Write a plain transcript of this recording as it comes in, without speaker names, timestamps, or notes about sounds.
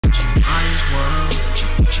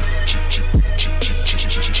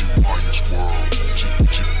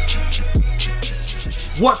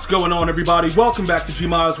What's going on, everybody? Welcome back to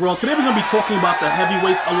GmiasWorld. Today we're going to be talking about the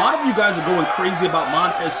heavyweights. A lot of you guys are going crazy about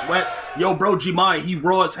Montez Sweat. Yo, bro, Gmia, he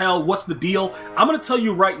raw as hell. What's the deal? I'm going to tell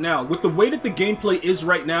you right now, with the way that the gameplay is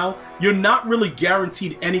right now, you're not really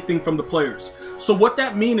guaranteed anything from the players. So what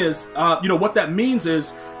that means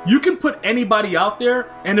is, you can put anybody out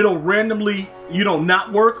there and it'll randomly,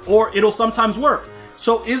 not work, or it'll sometimes work.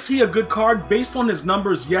 So is he a good card? Based on his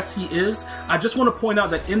numbers, yes, he is. I just want to point out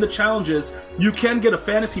that in the challenges, you can get a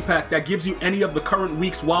fantasy pack that gives you any of the current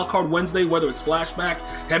week's Wildcard Wednesday, whether it's flashback,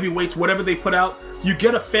 heavyweights, whatever they put out. You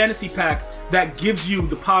get a fantasy pack that gives you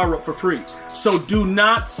the power-up for free. So do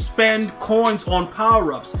not spend coins on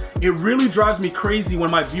power-ups. It really drives me crazy when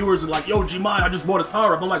my viewers are like, yo, Gmia, I just bought his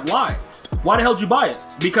power-up. I'm like, why? Why the hell did you buy it?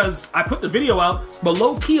 Because I put the video out, but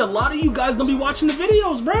low-key, a lot of you guys gonna be watching the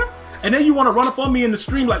videos, bruh. And then you want to run up on me in the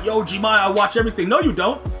stream like, yo, Gmia, I watch everything. No, you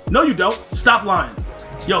don't. No, you don't. Stop lying.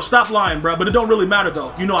 Yo, stop lying, bro. But it don't really matter,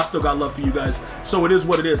 though. You know I still got love for you guys. So it is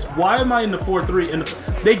what it is. Why am I in the 4-3? And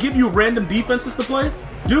they give you random defenses to play?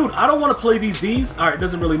 Dude, I don't want to play these Ds. All right, it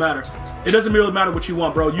doesn't really matter. It doesn't really matter what you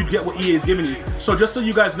want, bro. You get what EA is giving you. So just so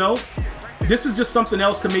you guys know, this is just something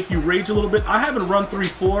else to make you rage a little bit. I haven't run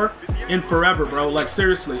 3-4 in forever, bro. Like,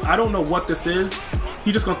 seriously. I don't know what this is.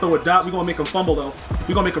 He just gonna throw a dot. We're gonna make him fumble, though.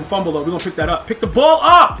 We're gonna make him fumble, though. We're gonna pick that up. Pick the ball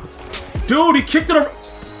up! Dude, he kicked it.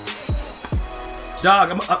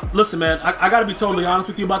 Dog, listen, man. I gotta be totally honest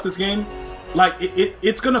with you about this game. Like,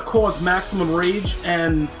 it's gonna cause maximum rage,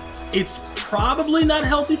 and it's probably not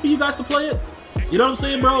healthy for you guys to play it. You know what I'm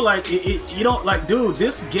saying, bro? Like, you don't, like, dude,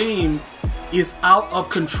 this game is out of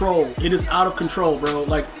control. It is out of control, bro.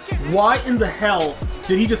 Like, why in the hell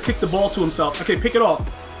did he just kick the ball to himself? Okay, pick it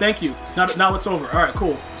off. Thank you. Now it's over. All right,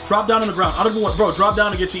 cool. Drop down on the ground. I don't even want, bro, drop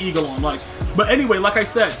down and get your eagle on. Like, but anyway, like I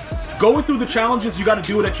said, going through the challenges, you got to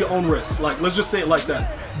do it at your own risk. Like, let's just say it like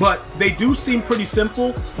that. But they do seem pretty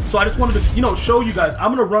simple. So I just wanted to, show you guys.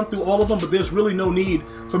 I'm going to run through all of them, but there's really no need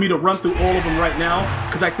for me to run through all of them right now.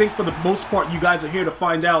 Because I think for the most part, you guys are here to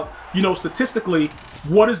find out, statistically,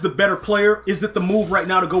 what is the better player? Is it the move right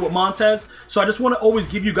now to go with Montez? So I just want to always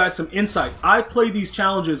give you guys some insight. I play these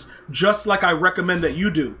challenges just like I recommend that you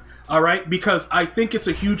do, all right? Because I think it's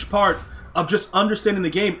a huge part of just understanding the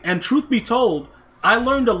game. And truth be told, I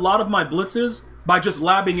learned a lot of my blitzes by just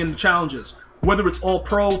labbing in the challenges, whether it's all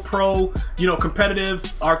pro, competitive,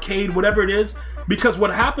 arcade, whatever it is. Because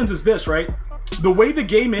what happens is this, right? The way the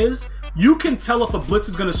game is, you can tell if a blitz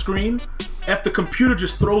is going to scream if the computer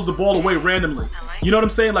just throws the ball away randomly. You know what I'm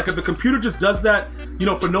saying? Like, if the computer just does that,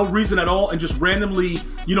 for no reason at all and just randomly,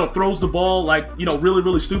 throws the ball, like, really,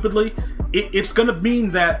 really stupidly, it's going to mean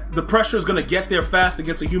that the pressure is going to get there fast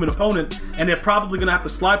against a human opponent, and they're probably going to have to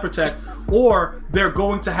slide protect, or they're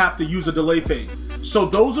going to have to use a delay fade. So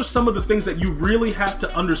those are some of the things that you really have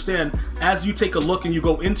to understand as you take a look and you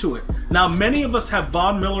go into it. Now, many of us have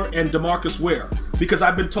Von Miller and DeMarcus Ware, because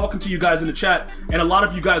I've been talking to you guys in the chat, and a lot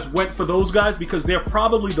of you guys went for those guys because they're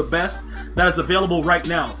probably the best that is available right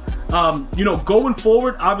now. Going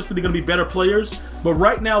forward, obviously they're going to be better players, but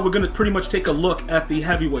right now we're going to pretty much take a look at the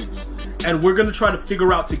heavyweights. And we're going to try to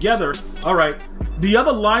figure out together, all right, the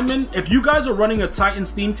other linemen, if you guys are running a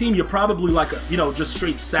Titans theme team, you're probably like a, just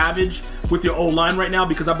straight savage with your O-line right now,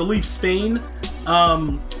 because I believe Spain,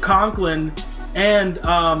 Conklin, and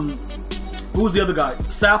who's the other guy?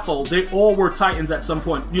 Sappho, they all were Titans at some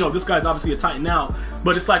point. This guy's obviously a Titan now,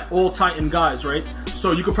 but it's like all Titan guys, right?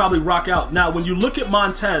 So you could probably rock out. Now, when you look at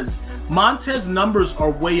Montez numbers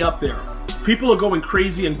are way up there. People are going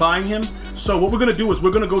crazy and buying him. So what we're going to do is we're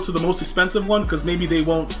going to go to the most expensive one, because maybe they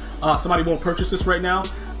won't, somebody won't purchase this right now.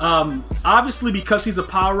 Obviously, because he's a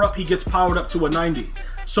power-up, he gets powered up to a 90.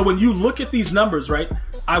 So when you look at these numbers, right,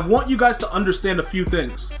 I want you guys to understand a few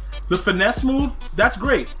things. The finesse move, that's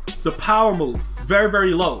great. The power move, very,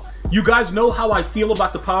 very low. You guys know how I feel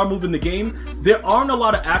about the power move in the game. There aren't a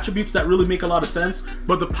lot of attributes that really make a lot of sense,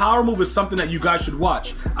 but the power move is something that you guys should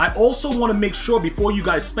watch. I also want to make sure before you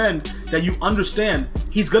guys spend that you understand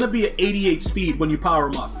he's going to be at 88 speed when you power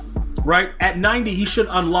him up, right? At 90, he should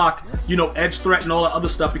unlock, edge threat and all that other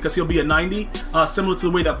stuff, because he'll be a 90, similar to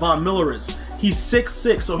the way that Von Miller is. He's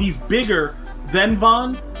 6'6", so he's bigger than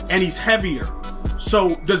Von, and he's heavier.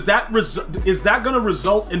 So is that going to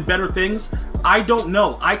result in better things? I don't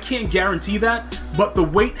know. I can't guarantee that, but the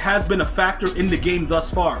weight has been a factor in the game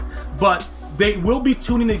thus far. But they will be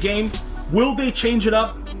tuning the game. Will they change it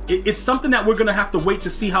up? It's something that we're going to have to wait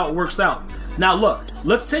to see how it works out. Now look,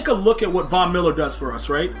 let's take a look at what Von Miller does for us,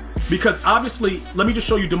 right? Because obviously, let me just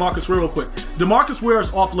show you DeMarcus Ware real quick. DeMarcus Ware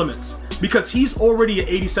is off limits because he's already at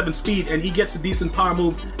 87 speed and he gets a decent power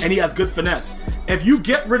move and he has good finesse. If you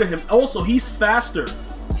get rid of him, also he's faster.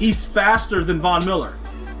 He's faster than Von Miller.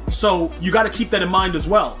 So you got to keep that in mind as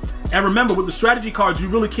well. And remember, with the strategy cards, you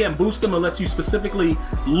really can't boost them unless you specifically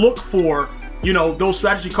look for, you know, those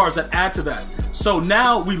strategy cards that add to that. So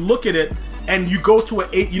now we look at it, and you go to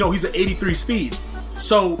he's an 83 speed.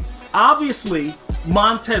 So obviously,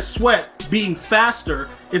 Montez Sweat being faster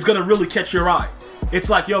is going to really catch your eye. It's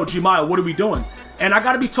like, yo, Gmia, what are we doing? And I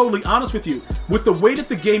got to be totally honest with you. With the way that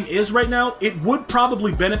the game is right now, it would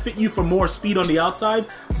probably benefit you for more speed on the outside.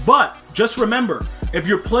 But just remember, if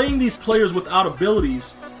you're playing these players without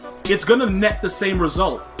abilities, it's going to net the same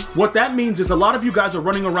result. What that means is a lot of you guys are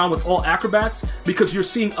running around with all acrobats because you're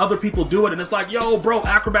seeing other people do it, and it's like, yo, bro,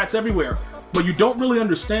 acrobats everywhere. But you don't really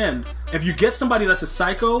understand. If you get somebody that's a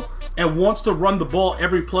psycho and wants to run the ball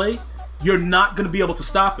every play, you're not going to be able to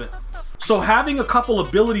stop it. So having a couple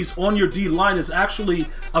abilities on your D line is actually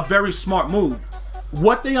a very smart move.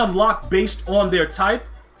 What they unlock based on their type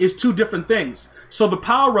is two different things. So the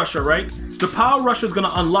Power Rusher, right? The Power Rusher is going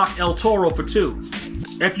to unlock El Toro for 2,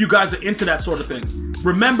 if you guys are into that sort of thing.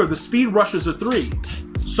 Remember, the Speed Rushers are 3.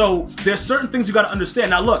 So there's certain things you got to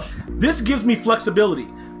understand. Now look, this gives me flexibility,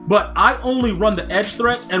 but I only run the edge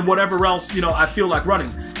threat and whatever else, you know, I feel like running.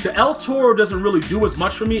 The El Toro doesn't really do as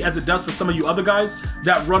much for me as it does for some of you other guys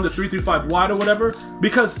that run the 3-3-5 wide or whatever.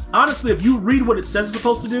 Because honestly, if you read what it says it's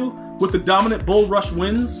supposed to do with the dominant bull rush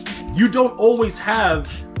wins, you don't always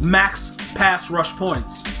have max pass rush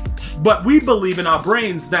points. But we believe in our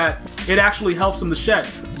brains that it actually helps them to shed.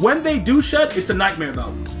 When they do shed, it's a nightmare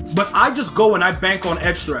though. But I just go and I bank on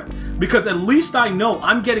edge threat, because at least I know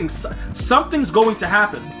I'm getting something's going to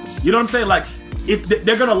happen. You know what I'm saying? Like,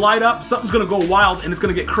 they're gonna light up, something's gonna go wild, and it's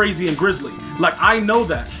gonna get crazy and grisly. Like, I know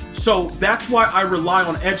that. So that's why I rely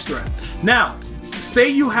on edge threat. Now, say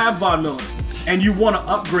you have Von Miller and you want to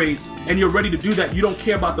upgrade, and you're ready to do that. You don't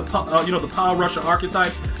care about the the Power Rusher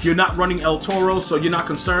archetype. You're not running El Toro, so you're not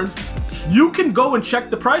concerned. You can go and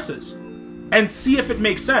check the prices and see if it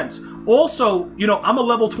makes sense. Also, you know, I'm a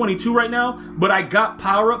level 22 right now, but I got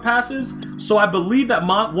power-up passes, so I believe that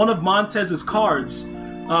one of Montez's cards,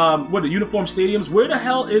 the Uniform Stadiums, where the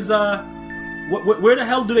hell is, where the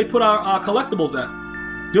hell do they put our collectibles at?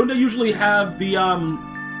 Don't they usually have the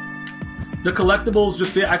collectibles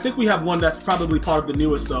just there? I think we have one that's probably part of the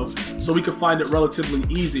newest though, so we can find it relatively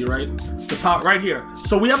easy, right? The power right here.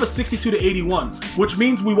 So we have a 62 to 81, which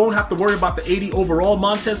means we won't have to worry about the 80 overall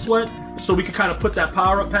Montez Sweat, so we can kind of put that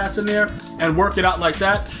power-up pass in there and work it out like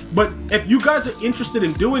that. But if you guys are interested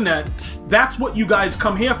in doing that, that's what you guys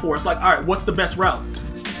come here for. It's like, all right, what's the best route?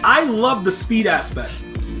 I love the speed aspect,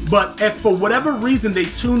 but if for whatever reason they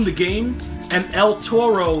tune the game and El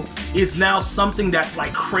Toro is now something that's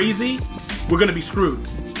like crazy, we're going to be screwed,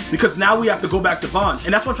 because now we have to go back to Von.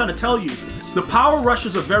 And that's what I'm trying to tell you. The Power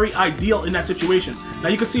Rushes are very ideal in that situation. Now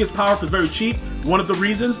you can see his power-up is very cheap. One of the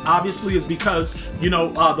reasons, obviously, is because, you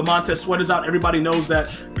know, the Montez Sweat is out. Everybody knows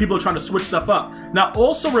that people are trying to switch stuff up. Now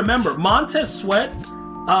also remember, Montez Sweat,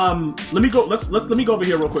 let me go over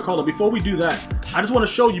here real quick. Hold on, before we do that, I just want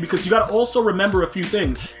to show you, because you got to also remember a few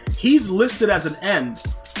things. He's listed as an end.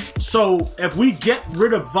 So if we get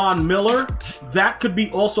rid of Von Miller, that could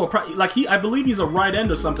be also like I believe he's a right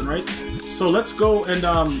end or something, right? So let's go and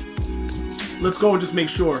just make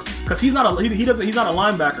sure, because he's not a he's not a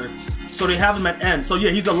linebacker, so they have him at end. So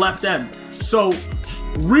yeah, he's a left end. So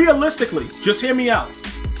realistically, just hear me out.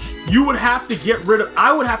 You would have to get rid of.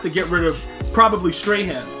 I would have to get rid of probably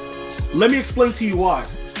Strahan. Let me explain to you why.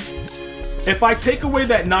 If I take away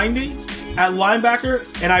that 90 at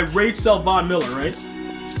linebacker and I rage sell Von Miller, right?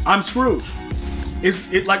 I'm screwed.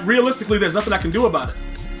 Like, realistically, there's nothing I can do about it.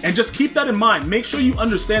 And just keep that in mind. Make sure you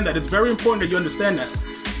understand that. It's very important that you understand that.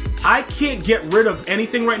 I can't get rid of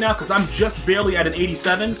anything right now because I'm just barely at an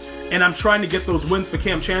 87, and I'm trying to get those wins for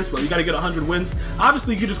Cam Chancellor. You got to get 100 wins.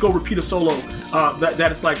 Obviously, you just go repeat a solo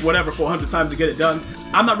that it's like whatever for 100 times to get it done.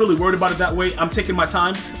 I'm not really worried about it that way. I'm taking my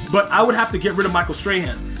time, but I would have to get rid of Michael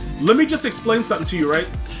Strahan. Let me just explain something to you, right?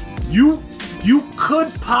 You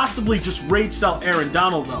could possibly just rage sell Aaron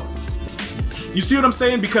Donald, though. You see what I'm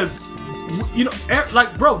saying? Because, you know,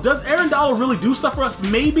 like, bro, does Aaron Donald really do stuff for us?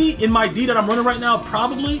 Maybe in my D that I'm running right now,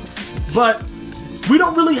 probably. But we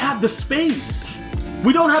don't really have the space.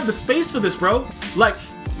 We don't have the space for this, bro. Like,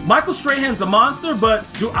 Michael Strahan's a monster, but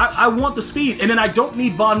I want the speed. And then I don't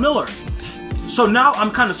need Von Miller. So now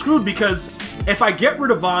I'm kind of screwed, because if I get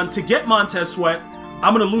rid of Von to get Montez Sweat,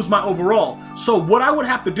 I'm going to lose my overall. So what I would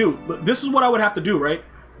have to do, this is what I would have to do, right?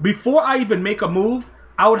 Before I even make a move,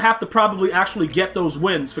 I would have to probably actually get those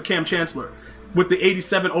wins for Cam Chancellor with the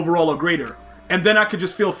 87 overall or greater. And then I could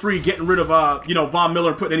just feel free getting rid of, you know, Von Miller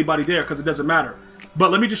and putting anybody there, because it doesn't matter. But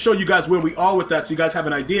let me just show you guys where we are with that so you guys have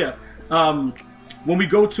an idea. When we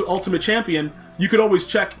go to Ultimate Champion, you could always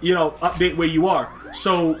check, you know, update where you are.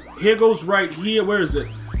 So here goes right here. Where is it?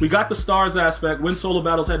 We got the stars aspect, win solo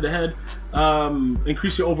battles head to head,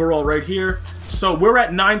 increase your overall right here. So we're at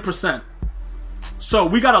 9%. So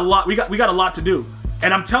we got a lot. We got a lot to do.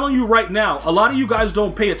 And I'm telling you right now, a lot of you guys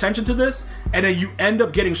don't pay attention to this, and then you end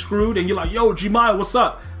up getting screwed. And you're like, "Yo, Gmia, what's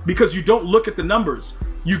up?" Because you don't look at the numbers.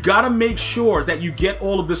 You gotta make sure that you get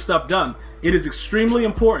all of this stuff done. It is extremely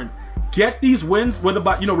important. Get these wins, whether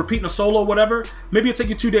by, you know, repeating a solo or whatever. Maybe it'll take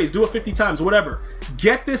you 2 days, do it 50 times or whatever.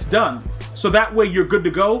 Get this done so that way you're good to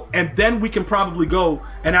go, and then we can probably go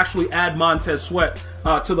and actually add Montez Sweat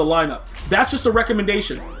to the lineup. That's just a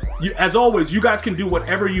recommendation. As always, you guys can do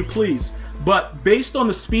whatever you please, but based on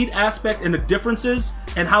the speed aspect and the differences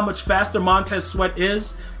and how much faster Montez Sweat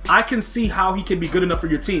is, I can see how he can be good enough for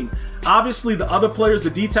your team. Obviously, the other players, the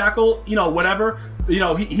D tackle, you know, whatever, you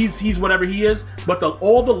know, he's whatever he is. But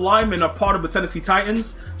all the linemen are part of the Tennessee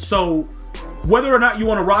Titans, so whether or not you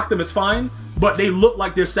want to rock them is fine. But they look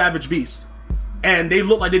like they're savage beasts, and they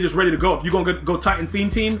look like they're just ready to go. If you're gonna go Titan theme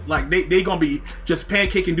team, like they gonna be just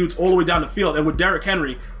pancaking dudes all the way down the field. And with Derrick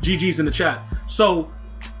Henry, GG's in the chat. So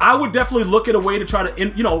I would definitely look at a way to try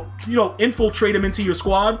to infiltrate him into your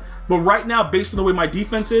squad. But right now, based on the way my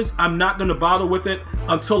defense is, I'm not going to bother with it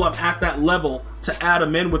until I'm at that level to add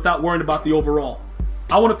him in without worrying about the overall.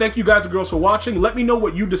 I want to thank you guys and girls for watching. Let me know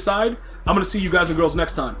what you decide. I'm going to see you guys and girls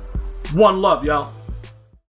next time. One love, y'all.